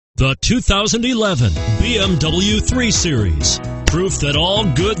The 2011 BMW 3 Series. Proof that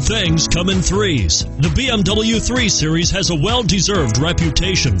all good things come in threes. The BMW 3 Series has a well-deserved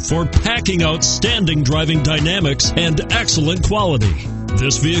reputation for packing outstanding driving dynamics and excellent quality.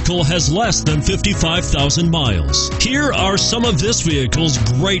 This vehicle has less than 55,000 miles. Here are some of this vehicle's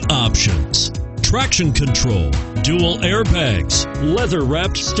great options: traction control, dual airbags,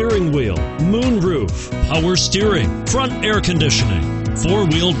 leather-wrapped steering wheel, moonroof, power steering, front air conditioning,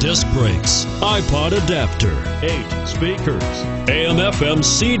 four-wheel disc brakes, iPod adapter, 8 speakers, AM/FM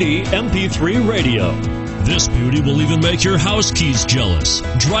CD MP3 radio. This beauty will even make your house keys jealous.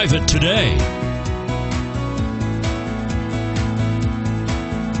 Drive it today.